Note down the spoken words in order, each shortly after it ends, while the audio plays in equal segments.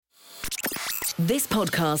This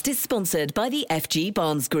podcast is sponsored by the FG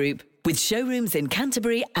Barnes Group, with showrooms in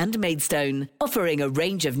Canterbury and Maidstone, offering a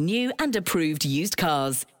range of new and approved used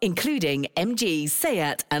cars, including MG,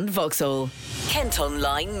 Seat and Vauxhall. Kent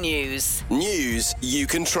Online News. News you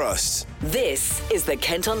can trust. This is the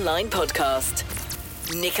Kent Online Podcast.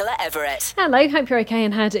 Nicola Everett. Hello, hope you're okay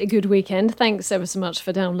and had a good weekend. Thanks ever so much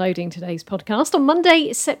for downloading today's podcast on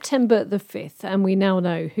Monday, September the 5th. And we now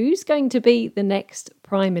know who's going to be the next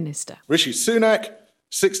Prime Minister. Rishi Sunak,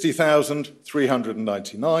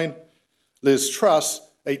 60,399. Liz Truss,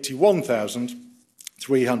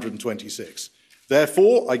 81,326.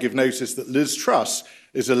 Therefore, I give notice that Liz Truss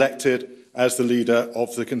is elected as the leader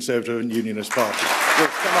of the Conservative and Unionist Party. We'll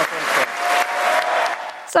come up on top.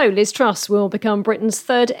 So Liz Truss will become Britain's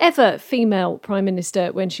third ever female Prime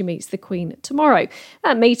Minister when she meets the Queen tomorrow.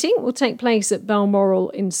 That meeting will take place at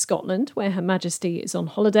Balmoral in Scotland, where Her Majesty is on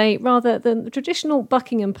holiday, rather than the traditional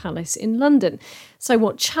Buckingham Palace in London. So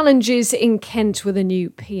what challenges in Kent will the new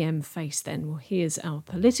PM face then? Well, here's our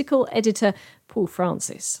political editor, Paul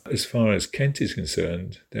Francis. As far as Kent is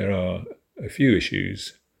concerned, there are a few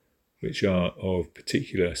issues which are of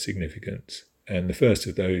particular significance. And the first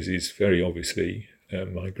of those is very obviously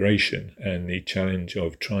migration and the challenge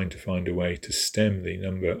of trying to find a way to stem the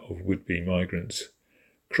number of would-be migrants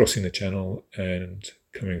crossing the Channel and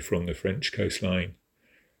coming from the French coastline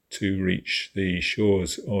to reach the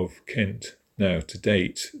shores of Kent. Now, to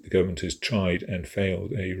date, the government has tried and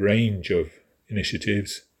failed a range of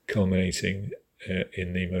initiatives, culminating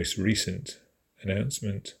in the most recent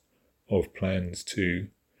announcement of plans to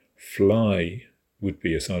fly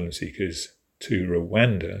would-be asylum seekers to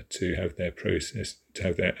Rwanda to have their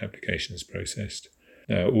applications processed.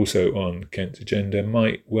 Now, also on Kent's agenda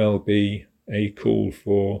might well be a call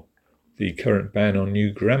for the current ban on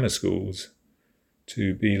new grammar schools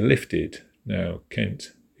to be lifted. Now,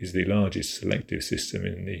 Kent is the largest selective system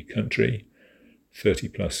in the country, 30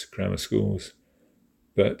 plus grammar schools,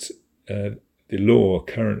 but the law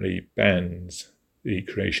currently bans the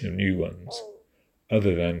creation of new ones,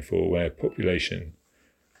 other than for where population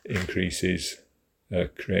increases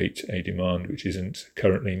create a demand which isn't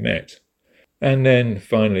currently met. And then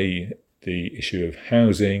finally, the issue of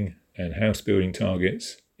housing and house building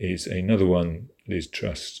targets is another one Liz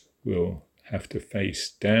Truss will have to face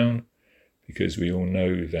down, because we all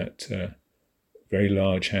know that very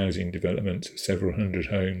large housing development, several hundred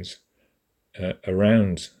homes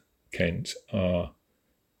around Kent, are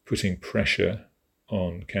putting pressure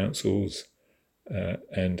on councils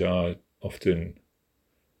and are often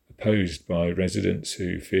opposed by residents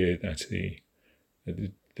who fear that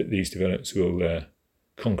these developments will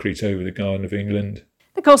concrete over the Garden of England.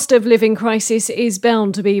 The cost of living crisis is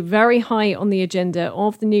bound to be very high on the agenda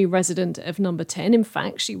of the new resident of Number 10. In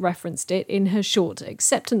fact, she referenced it in her short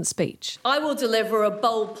acceptance speech. I will deliver a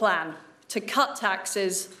bold plan to cut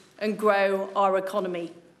taxes and grow our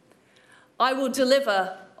economy. I will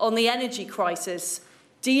deliver on the energy crisis,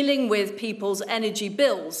 dealing with people's energy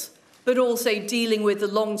bills, but also dealing with the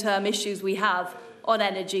long-term issues we have on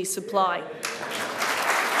energy supply.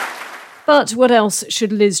 But what else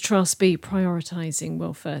should Liz Truss be prioritising?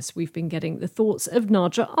 Well, first, we've been getting the thoughts of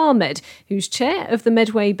Nadra Ahmed, who's chair of the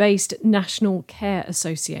Medway-based National Care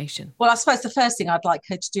Association. Well, I suppose the first thing I'd like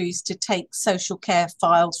her to do is to take social care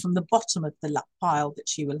files from the bottom of the pile that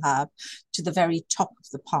she will have to the very top of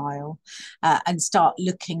the pile and start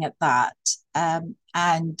looking at that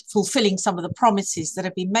and fulfilling some of the promises that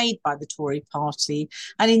have been made by the Tory party,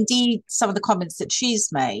 and indeed some of the comments that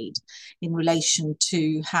she's made in relation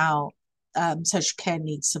to how social care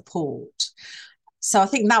needs support. So I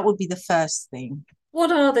think that would be the first thing. What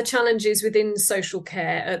are the challenges within social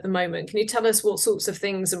care at the moment? Can you tell us what sorts of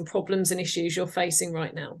things and problems and issues you're facing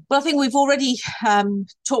right now? Well, I think we've already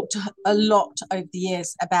talked a lot over the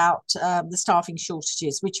years about the staffing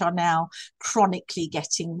shortages, which are now chronically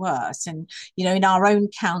getting worse. And, you know, in our own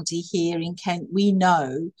county here in Kent, we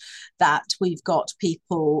know that we've got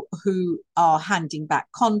people who are handing back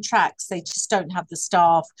contracts. They just don't have the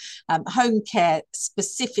staff. Home care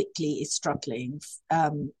specifically is struggling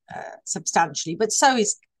substantially, but so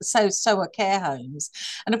are care homes.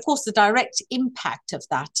 And of course, the direct impact of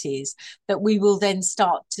that is that we will then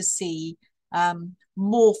start to see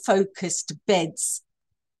more focused beds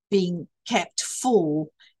being kept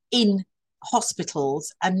full in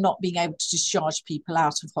hospitals and not being able to discharge people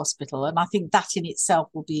out of hospital. And I think that in itself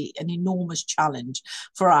will be an enormous challenge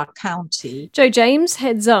for our county. Jo James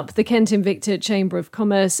heads up the Kent Invicta Chamber of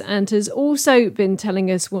Commerce and has also been telling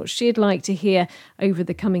us what she'd like to hear over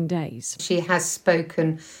the coming days. She has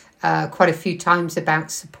spoken quite a few times about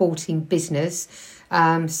supporting business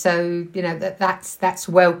So, that's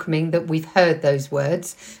welcoming that we've heard those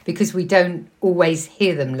words, because we don't always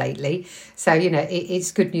hear them lately. So,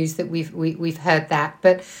 it's good news that we've heard that.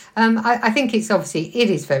 But I think it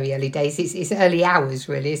is very early days. It's early hours,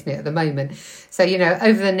 really, isn't it, at the moment? So,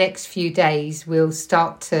 over the next few days, we'll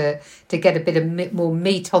start to get a bit more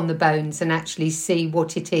meat on the bones and actually see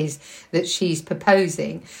what it is that she's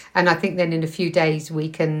proposing. And I think then in a few days we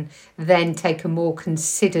can then take a more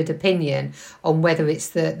considered opinion on whether it's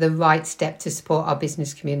the right step to support our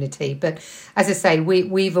business community. But as I say,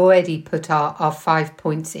 we've already put our 5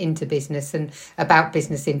 points into business and about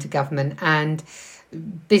business into government, and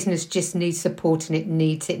business just needs support, and it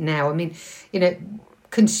needs it now. I mean,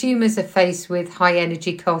 consumers are faced with high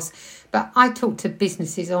energy costs, but I talk to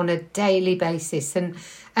businesses on a daily basis, and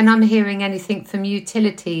I'm hearing anything from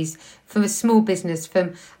utilities for a small business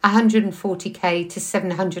from 140k to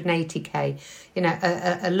 780k.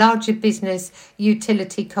 A larger business,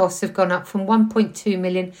 utility costs have gone up from 1.2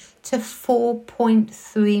 million to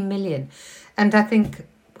 4.3 million. And I think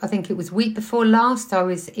it was week before last, I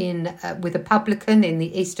was in with a publican in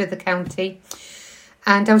the east of the county.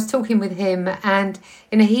 And I was talking with him, and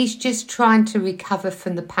he's just trying to recover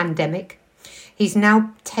from the pandemic. He's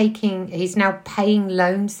now paying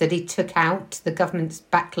loans that he took out, the government's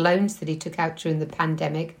backed loans that he took out during the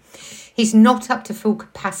pandemic. He's not up to full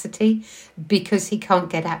capacity because he can't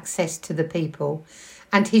get access to the people.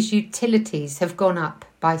 And his utilities have gone up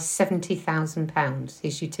by £70,000,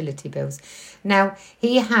 his utility bills. Now,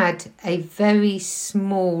 he had a very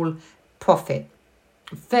small profit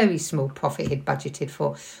he'd budgeted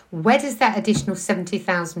for. Where does that additional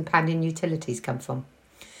 £70,000 in utilities come from?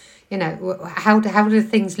 How do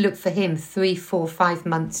things look for him 3, 4, 5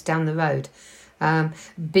 months down the road?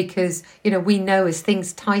 Because, we know as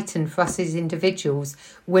things tighten for us as individuals,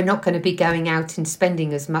 we're not going to be going out and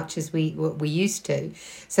spending as much as we used to.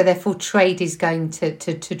 So therefore, trade is going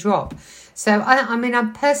to drop. So,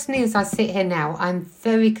 I'm personally, as I sit here now, I'm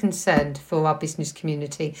very concerned for our business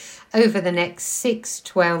community over the next 6,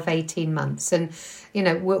 12, 18 months. And,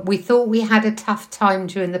 we thought we had a tough time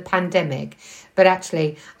during the pandemic, but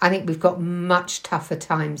actually, I think we've got much tougher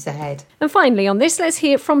times ahead. And finally on this, let's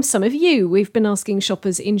hear from some of you. We've been asking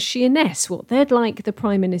shoppers in Sheerness what they'd like the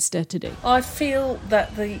Prime Minister to do. I feel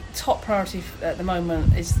that the top priority at the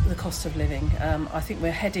moment is the cost of living. I think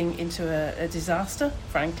we're heading into a disaster,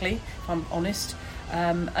 frankly, if I'm honest.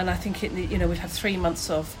 And I think we've had 3 months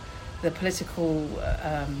of the political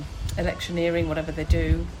electioneering, whatever they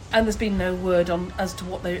do, and there's been no word on as to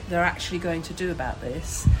what they're actually going to do about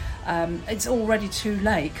this. It's already too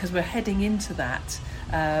late because we're heading into that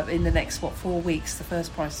in the next 4 weeks. The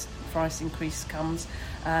first price increase comes,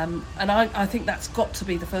 and I think that's got to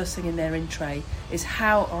be the first thing in their in tray, is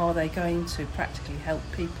how are they going to practically help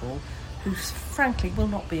people who frankly will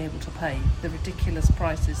not be able to pay the ridiculous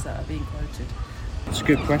prices that are being quoted. It's a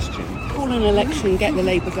good question. Call an election, get the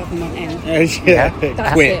Labour government in.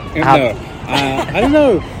 Quit. No, I don't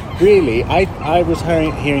know. Really, I was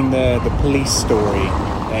hearing the police story.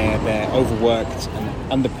 They're overworked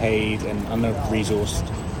and underpaid and under-resourced.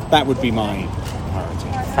 That would be my priority.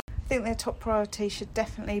 I think their top priority should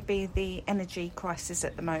definitely be the energy crisis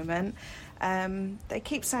at the moment. They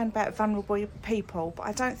keep saying about vulnerable people, but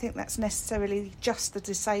I don't think that's necessarily just the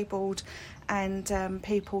disabled and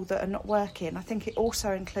people that are not working. I think it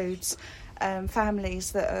also includes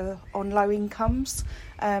families that are on low incomes.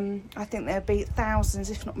 I think there'll be thousands,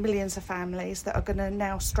 if not millions, of families that are going to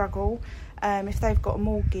now struggle if they've got a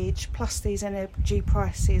mortgage, plus these energy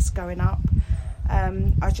prices going up.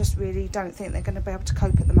 I just really don't think they're going to be able to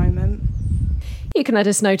cope at the moment. You can let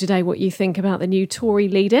us know today what you think about the new Tory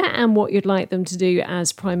leader and what you'd like them to do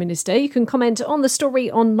as Prime Minister. You can comment on the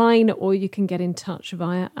story online, or you can get in touch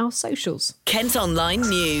via our socials. Kent Online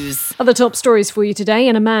News. Other top stories for you today,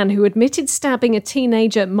 and a man who admitted stabbing a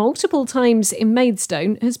teenager multiple times in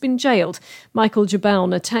Maidstone has been jailed. Michael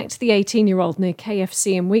Jaboun attacked the 18-year-old near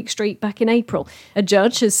KFC in Week Street back in April. A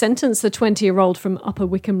judge has sentenced the 20-year-old from Upper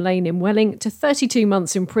Wickham Lane in Welling to 32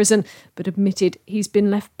 months in prison, but admitted he's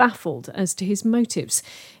been left baffled as to his motives.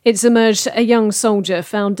 It's emerged a young soldier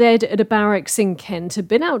found dead at a barracks in Kent had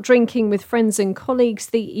been out drinking with friends and colleagues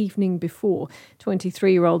the evening before.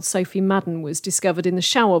 23-year-old Sophie Madden was discovered in the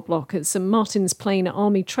shower block at St Martin's Plain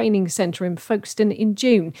Army Training Centre in Folkestone in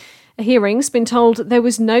June. A hearing's been told there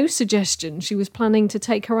was no suggestion she was planning to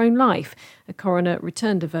take her own life. A coroner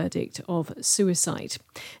returned a verdict of suicide.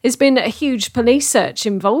 There's been a huge police search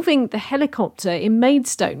involving the helicopter in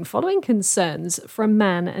Maidstone following concerns for a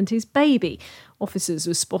man and his baby. Officers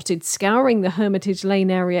were spotted scouring the Hermitage Lane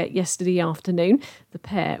area yesterday afternoon. The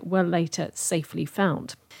pair were later safely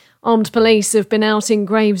found. Armed police have been out in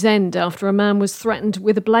Gravesend after a man was threatened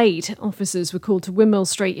with a blade. Officers were called to Windmill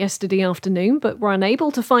Street yesterday afternoon but were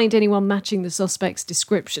unable to find anyone matching the suspect's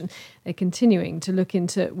description. They're continuing to look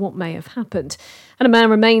into what may have happened. And a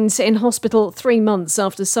man remains in hospital 3 months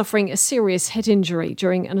after suffering a serious head injury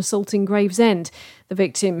during an assault in Gravesend. The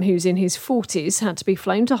victim, who's in his 40s, had to be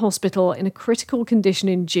flown to hospital in a critical condition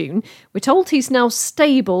in June. We're told he's now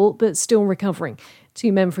stable but still recovering.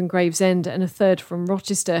 2 men from Gravesend and a third from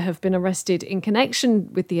Rochester have been arrested in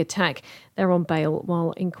connection with the attack. They're on bail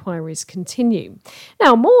while inquiries continue.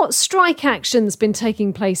 Now, more strike action's been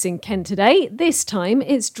taking place in Kent today. This time,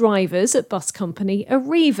 it's drivers at bus company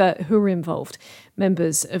Arriva who are involved.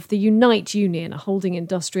 Members of the Unite Union are holding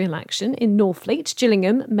industrial action in Northfleet,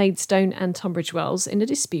 Gillingham, Maidstone and Tunbridge Wells in a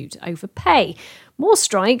dispute over pay. More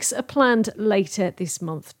strikes are planned later this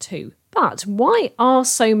month too. But why are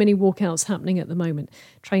so many walkouts happening at the moment?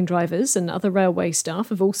 Train drivers and other railway staff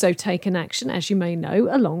have also taken action, as you may know,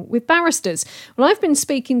 along with barristers. Well, I've been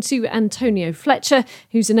speaking to Antonio Fletcher,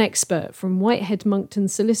 who's an expert from Whitehead Monkton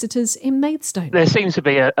Solicitors in Maidstone. There seems to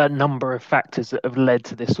be a number of factors that have led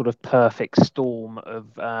to this sort of perfect storm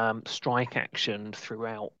of strike action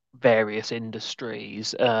throughout various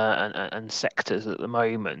industries and sectors at the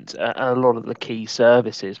moment. A lot of the key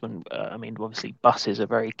services, obviously buses are a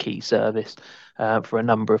very key service for a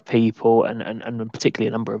number of people and particularly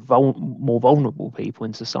a number of more vulnerable people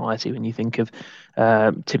in society. When you think of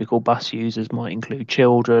typical bus users, might include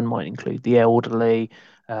children, might include the elderly,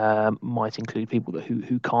 might include people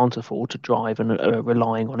who can't afford to drive and are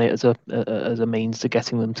relying on it as a means to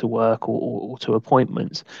getting them to work or to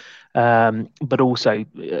appointments. But also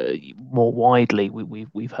more widely,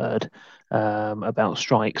 we've heard about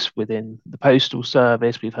strikes within the postal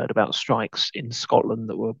service. We've heard about strikes in Scotland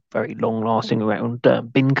that were very long lasting around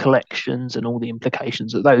bin collections and all the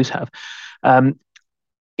implications that those have.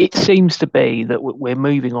 It seems to be that we're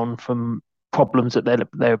moving on from problems that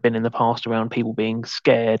there have been in the past around people being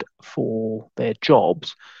scared for their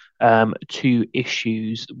jobs to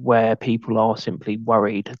issues where people are simply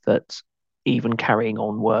worried that even carrying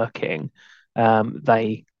on working,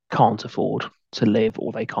 they can't afford to live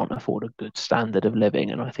or they can't afford a good standard of living.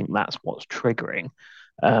 And I think that's what's triggering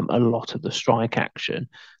a lot of the strike action.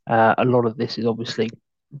 A lot of this is obviously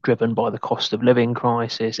driven by the cost of living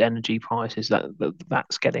crisis, energy prices,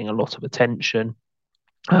 that's getting a lot of attention.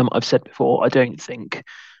 I've said before, I don't think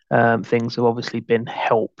things have obviously been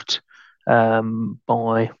helped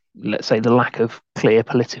by, let's say, the lack of clear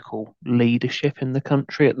political leadership in the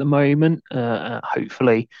country at the moment.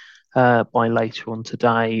 Hopefully, by later on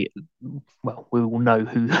today, well, we will know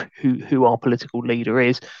who our political leader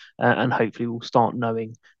is, and hopefully we'll start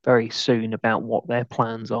knowing very soon about what their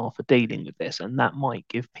plans are for dealing with this, and that might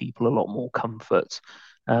give people a lot more comfort,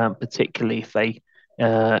 particularly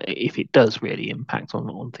if it does really impact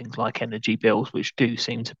on things like energy bills, which do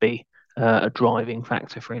seem to be a driving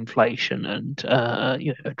factor for inflation and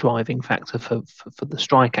a driving factor for the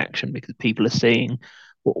strike action, because people are seeing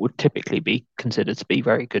what would typically be considered to be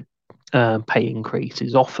very good pay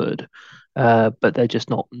increases offered, but they're just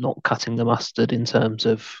not cutting the mustard in terms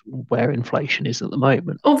of where inflation is at the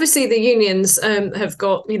moment. Obviously, the unions have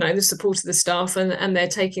got the support of the staff, and they're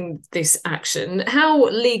taking this action. How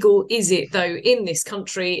legal is it, though, in this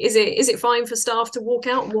country? Is it fine for staff to walk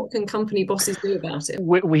out? What can company bosses do about it?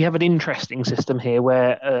 We have an interesting system here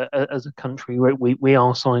where, as a country, we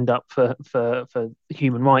are signed up for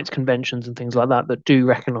human rights conventions and things like that do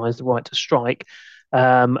recognise the right to strike.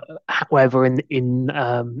 However,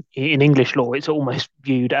 in English law, it's almost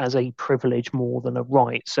viewed as a privilege more than a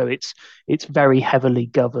right. So it's very heavily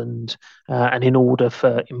governed, and in order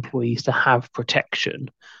for employees to have protection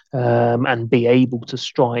and be able to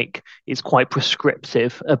strike, it's quite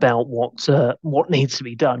prescriptive about what needs to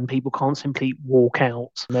be done. People can't simply walk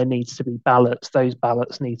out. There needs to be ballots. Those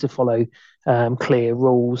ballots need to follow clear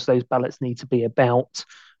rules. Those ballots need to be about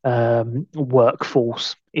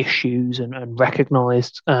workforce issues and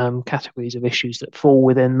recognised categories of issues that fall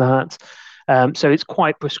within that. So it's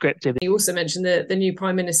quite prescriptive. You also mentioned the new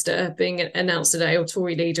Prime Minister being announced today, or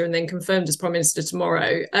Tory leader, and then confirmed as Prime Minister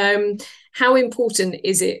tomorrow. How important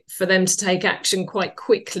is it for them to take action quite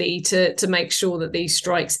quickly to make sure that these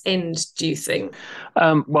strikes end, do you think?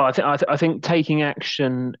 Well, I think taking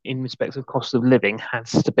action in respect of cost of living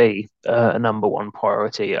has to be a number one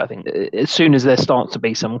priority. I think as soon as there starts to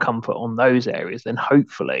be some comfort on those areas, then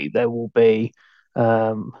hopefully there will be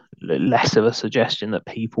less of a suggestion that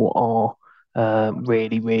people are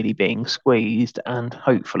really, really being squeezed, and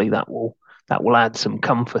hopefully that will add some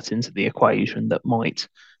comfort into the equation that might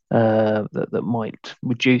that might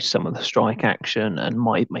reduce some of the strike action and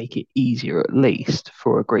might make it easier, at least,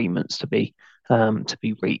 for agreements to be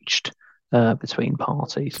reached between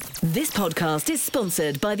parties. This podcast is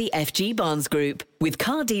sponsored by the FG Barnes Group, with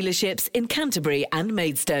car dealerships in Canterbury and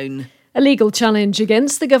Maidstone. A legal challenge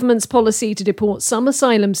against the government's policy to deport some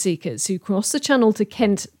asylum seekers who cross the Channel to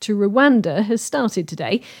Kent to Rwanda has started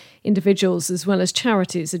today. Individuals as well as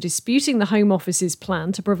charities are disputing the Home Office's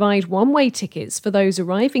plan to provide one-way tickets for those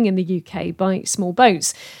arriving in the UK by small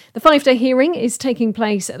boats. The 5-day hearing is taking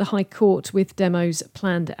place at the High Court with demos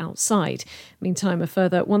planned outside. Meantime, a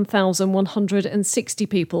further 1,160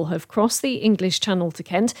 people have crossed the English Channel to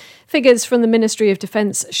Kent. Figures from the Ministry of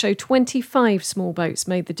Defence show 25 small boats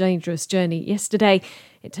made the dangerous journey yesterday.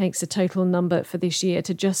 It takes a total number for this year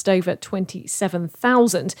to just over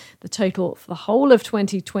 27,000. The total for the whole of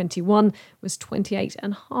 2021 was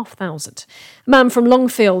 28,500. A man from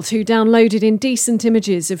Longfield who downloaded indecent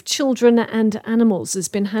images of children and animals has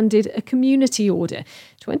been handed a community order.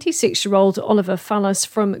 26-year-old Oliver Fallas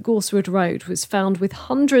from Gorswood Road was found with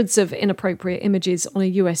hundreds of inappropriate images on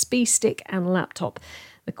a USB stick and laptop.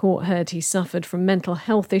 The court heard he suffered from mental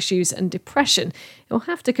health issues and depression. He'll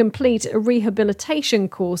have to complete a rehabilitation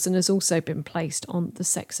course and has also been placed on the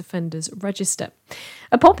sex offenders register.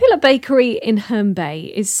 A popular bakery in Herne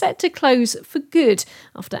Bay is set to close for good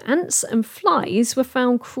after ants and flies were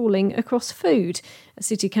found crawling across food. A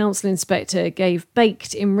city council inspector gave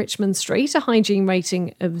Baked in Richmond Street a hygiene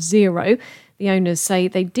rating of 0. The owners say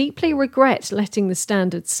they deeply regret letting the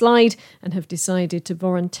standard slide and have decided to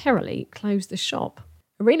voluntarily close the shop.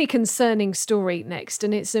 A really concerning story next,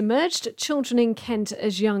 and it's emerged children in Kent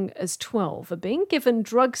as young as 12 are being given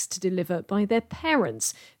drugs to deliver by their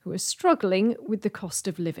parents who are struggling with the cost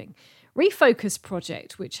of living. Refocus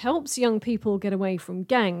Project, which helps young people get away from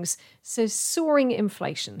gangs, says soaring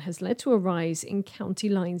inflation has led to a rise in county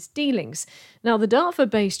lines dealings. Now, the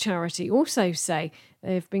Dartford-based charity also say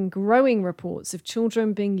there have been growing reports of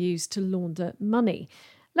children being used to launder money.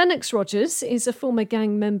 Lennox Rogers is a former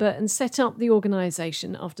gang member and set up the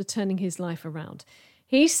organisation after turning his life around.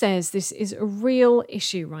 He says this is a real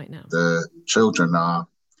issue right now. The children are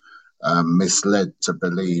misled to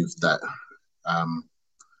believe that,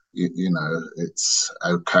 it's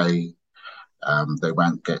okay, they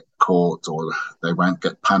won't get caught or they won't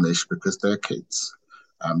get punished because they're kids.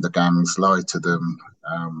 The gangs lie to them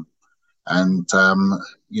and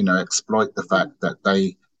exploit the fact that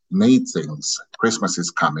they need things. Christmas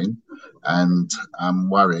is coming and I'm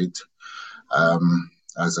worried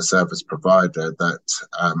as a service provider that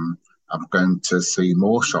I'm going to see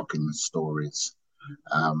more shocking stories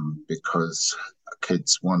because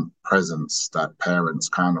kids want presents that parents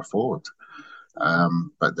can't afford,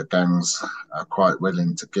 but the gangs are quite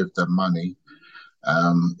willing to give them money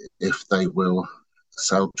if they will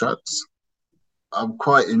sell drugs. I'm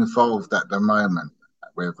quite involved at the moment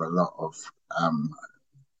with a lot of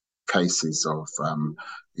cases of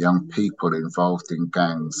young people involved in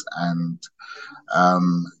gangs, and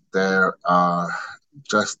there are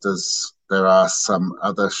some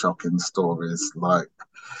other shocking stories, like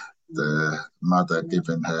the mother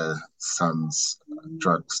giving her sons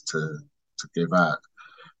drugs to give out,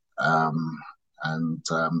 and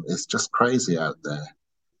it's just crazy out there,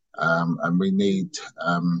 and we need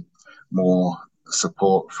more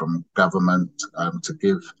support from government to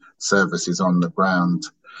give services on the ground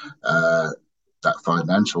that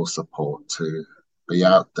financial support to be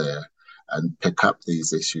out there and pick up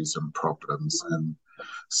these issues and problems and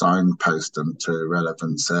signpost them to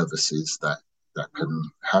relevant services that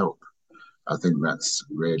can help. I think that's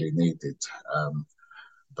really needed.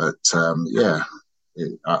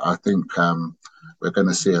 I think we're going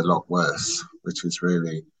to see a lot worse, which is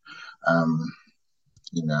really,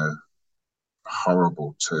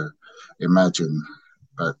 horrible to imagine,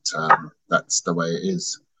 but that's the way it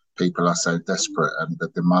is. People are so desperate, and the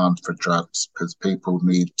demand for drugs, because people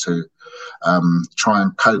need to try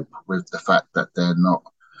and cope with the fact that they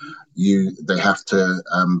have to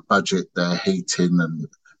budget their heating and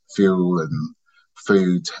fuel and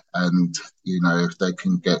food, and if they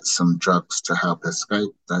can get some drugs to help escape,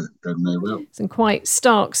 then they will. Some quite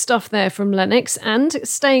stark stuff there from Lennox. And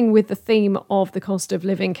staying with the theme of the cost of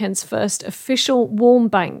living, Kent's first official warm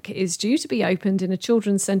bank is due to be opened in a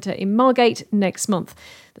children's centre in Margate next month.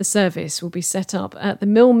 The service will be set up at the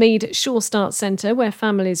Millmead Sure Start Centre, where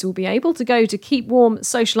families will be able to go to keep warm,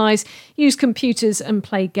 socialise, use computers and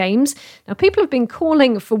play games. Now, people have been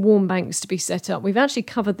calling for warm banks to be set up. We've actually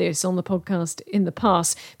covered this on the podcast in the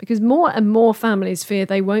past because more and more families fear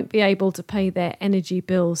they won't be able to pay their energy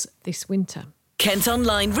bills this winter. Kent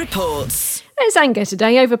Online reports. There's anger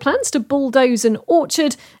today over plans to bulldoze an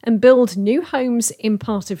orchard and build new homes in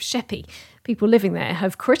part of Sheppey. People living there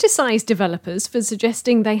have criticised developers for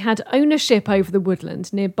suggesting they had ownership over the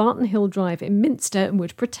woodland near Barton Hill Drive in Minster and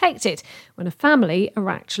would protect it, when a family are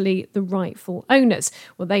actually the rightful owners.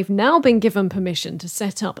 Well, they've now been given permission to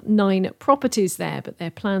set up 9 properties there, but their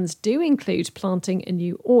plans do include planting a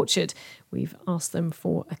new orchard. We've asked them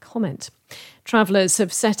for a comment. Travellers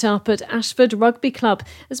have set up at Ashford Rugby Club.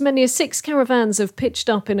 As many as 6 caravans have pitched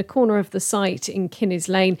up in a corner of the site in Kinneys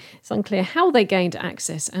Lane. It's unclear how they gained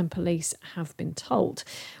access, and police have been told.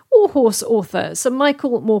 Warhorse author Sir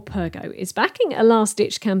Michael Morpurgo is backing a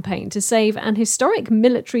last-ditch campaign to save an historic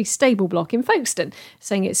military stable block in Folkestone,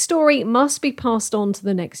 saying its story must be passed on to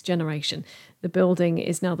the next generation. The building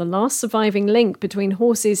is now the last surviving link between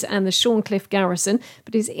horses and the Shorncliffe garrison,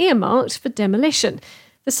 but is earmarked for demolition.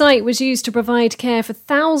 The site was used to provide care for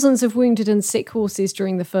thousands of wounded and sick horses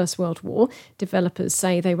during the First World War. Developers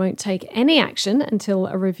say they won't take any action until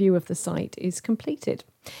a review of the site is completed.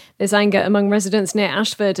 There's anger among residents near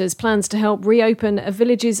Ashford as plans to help reopen a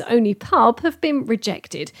village's only pub have been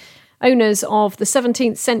rejected. Owners of the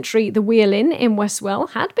 17th century The Wheel Inn in Westwell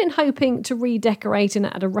had been hoping to redecorate and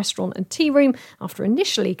add a restaurant and tea room after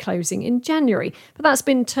initially closing in January, but that's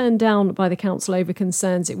been turned down by the council over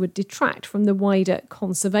concerns it would detract from the wider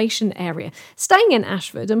conservation area. Staying in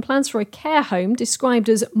Ashford and plans for a care home described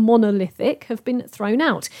as monolithic have been thrown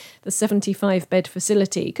out. The 75-bed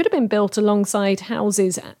facility could have been built alongside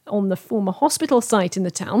houses on the former hospital site in the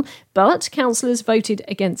town, but councillors voted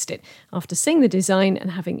against it after seeing the design and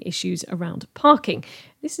having issues around parking.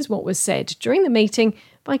 This is what was said during the meeting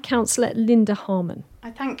by Councillor Linda Harman.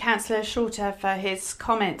 I thank Councillor Shorter for his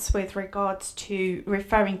comments with regards to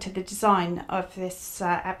referring to the design of this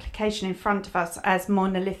application in front of us as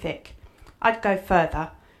monolithic. I'd go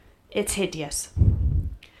further. It's hideous.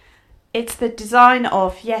 It's the design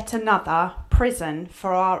of yet another prison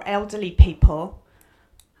for our elderly people.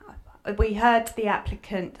 We heard the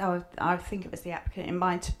applicant, I think it was the applicant, it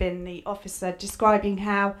might have been the officer, describing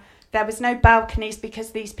how there was no balconies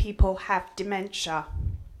because these people have dementia.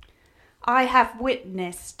 I have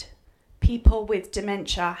witnessed people with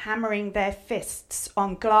dementia hammering their fists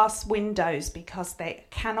on glass windows because they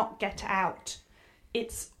cannot get out.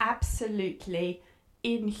 It's absolutely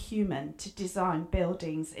inhuman to design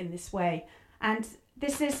buildings in this way. And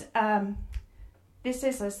this is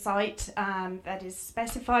a site that is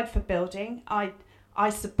specified for building. I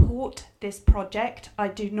support this project. I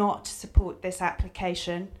do not support this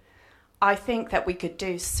application. I think that we could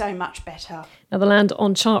do so much better. Now, the land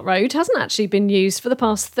on Chart Road hasn't actually been used for the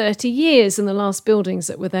past 30 years, and the last buildings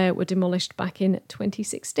that were there were demolished back in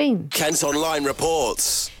 2016. Kent Online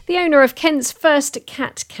reports. The owner of Kent's first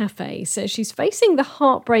cat cafe says she's facing the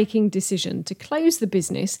heartbreaking decision to close the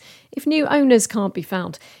business if new owners can't be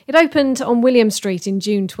found. It opened on William Street in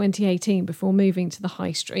June 2018 before moving to the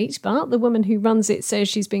High Street, but the woman who runs it says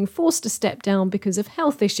she's being forced to step down because of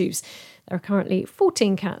health issues. There are currently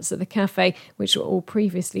 14 cats at the cafe, which were all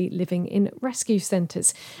previously living in rescue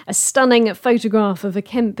centres. A stunning photograph of a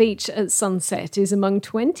Kent beach at sunset is among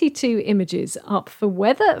 22 images up for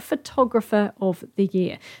Weather Photographer of the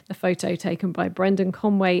Year. The photo, taken by Brendan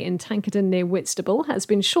Conway in Tankerton near Whitstable, has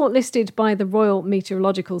been shortlisted by the Royal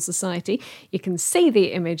Meteorological Society. You can see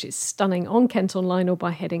the image, it's stunning, on Kent Online or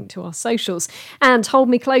by heading to our socials. And Hold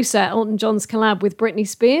Me Closer, Elton John's collab with Britney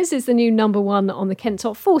Spears, is the new #1 on the Kent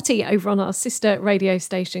Top 40 over on our sister radio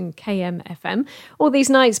station KMFM. All These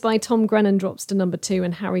Nights by Tom Grennan drops to #2,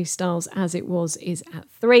 and Harry Styles' As It Was is at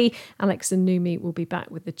 3. Alex and Numi will be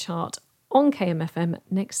back with the chart on KMFM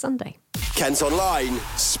next Sunday. Kent Online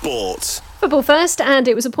Sport. Football first, and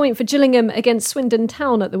it was a point for Gillingham against Swindon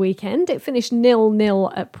Town at the weekend. It finished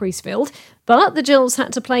 0-0 at Priestfield, but the Gills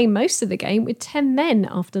had to play most of the game with 10 men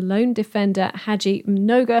after lone defender Haji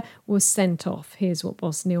Mnoga was sent off. Here's what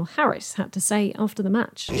boss Neil Harris had to say after the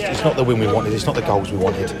match. It's not the win we wanted, it's not the goals we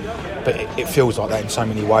wanted, but it feels like that in so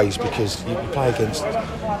many ways because you play against,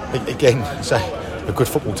 again, say, a good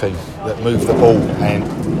football team that move the ball and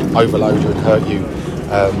overload you and hurt you.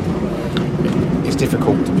 It's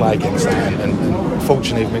difficult to play against that, and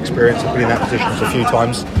fortunately from experience I've been in that position a few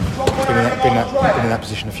times. Been in that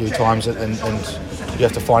position a few times, and you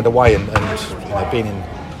have to find a way. And being in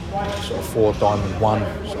sort of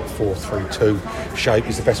 4-diamond-1, sort of 4-3-2 shape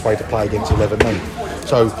is the best way to play against 11 men.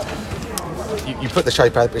 So you put the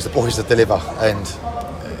shape out, but it's the boys that deliver. And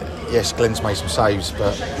yes, Glenn's made some saves,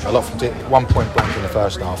 but a lot from 1 point blank in the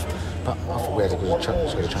first half. But I thought we had a good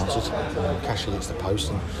chances. Cashy hits the post,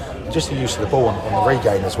 and just the use of the ball on the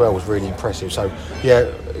regain as well was really impressive. So yeah,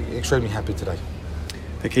 extremely happy today.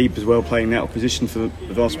 the keeper's well playing that opposition for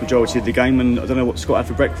the vast majority of the game, and I don't know what Scott had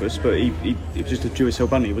for breakfast, but he was just a Duracell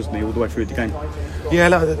bunny, wasn't he, all the way through the game? Yeah,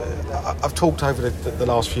 look, I've talked over the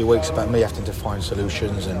last few weeks about me having to find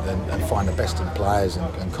solutions and find the best in players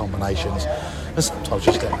and combinations, and sometimes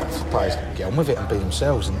just let the players get on with it and be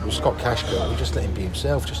themselves. And with Scott Cashgill, we just let him be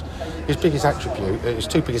himself. Just his two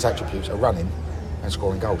biggest attributes are running and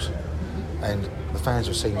scoring goals. And the fans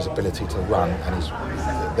have seen his ability to run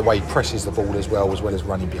and the way he presses the ball as well as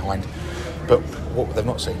running behind. But what they've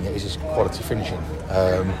not seen yet is his quality finishing.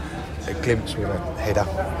 A glimpse with a header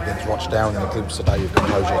against Rochdale, and a glimpse today with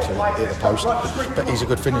composure to hit the post. But he's a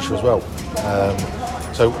good finisher as well.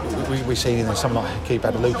 So we see in someone like Keith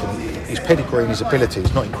Badaluka, his pedigree and his ability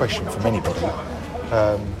is not in question from anybody.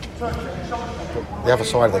 But the other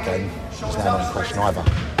side of the game is now not in question either.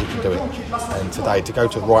 He can do it. And today, to go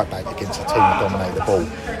to right back against a team that dominate the ball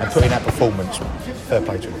and put in that performance, fair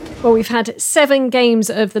play to him. Well, we've had 7 games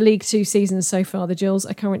of the League 2 season so far. The Gills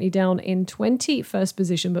are currently down in 21st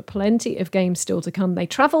position, but plenty of games still to come. They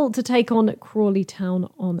travel to take on Crawley Town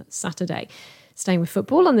on Saturday. Staying with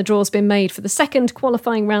football, and the draw's been made for the second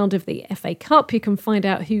qualifying round of the FA Cup. You can find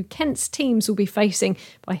out who Kent's teams will be facing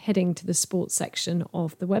by heading to the sports section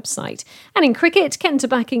of the website. And in cricket, Kent are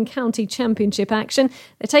back in county championship action.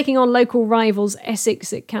 They're taking on local rivals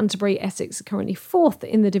Essex at Canterbury. Essex are currently 4th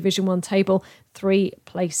in the Division 1 table, 3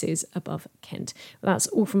 places above Kent. Well, that's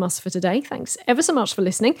all from us for today. Thanks ever so much for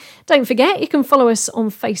listening. Don't forget, you can follow us on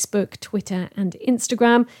Facebook, Twitter and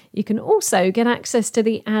Instagram. You can also get access to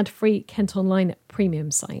the ad-free Kent Online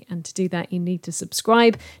premium site, and to do that you need to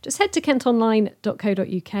subscribe. Just head to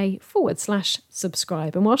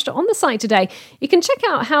kentonline.co.uk/subscribe. And whilst you're on the site today, you can check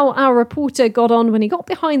out how our reporter got on when he got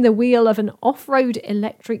behind the wheel of an off-road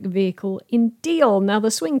electric vehicle in Deal. Now,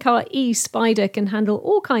 the Swing Car E-Spider can handle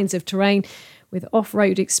all kinds of terrain, with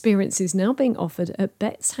off-road experiences now being offered at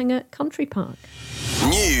Betshanger Country Park.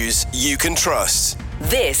 News you can trust.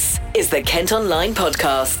 This is the Kent Online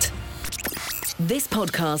Podcast. This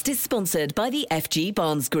podcast is sponsored by the FG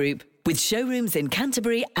Barnes Group, with showrooms in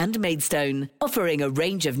Canterbury and Maidstone, offering a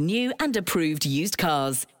range of new and approved used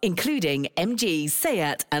cars, including MG,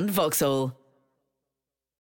 Seat and Vauxhall.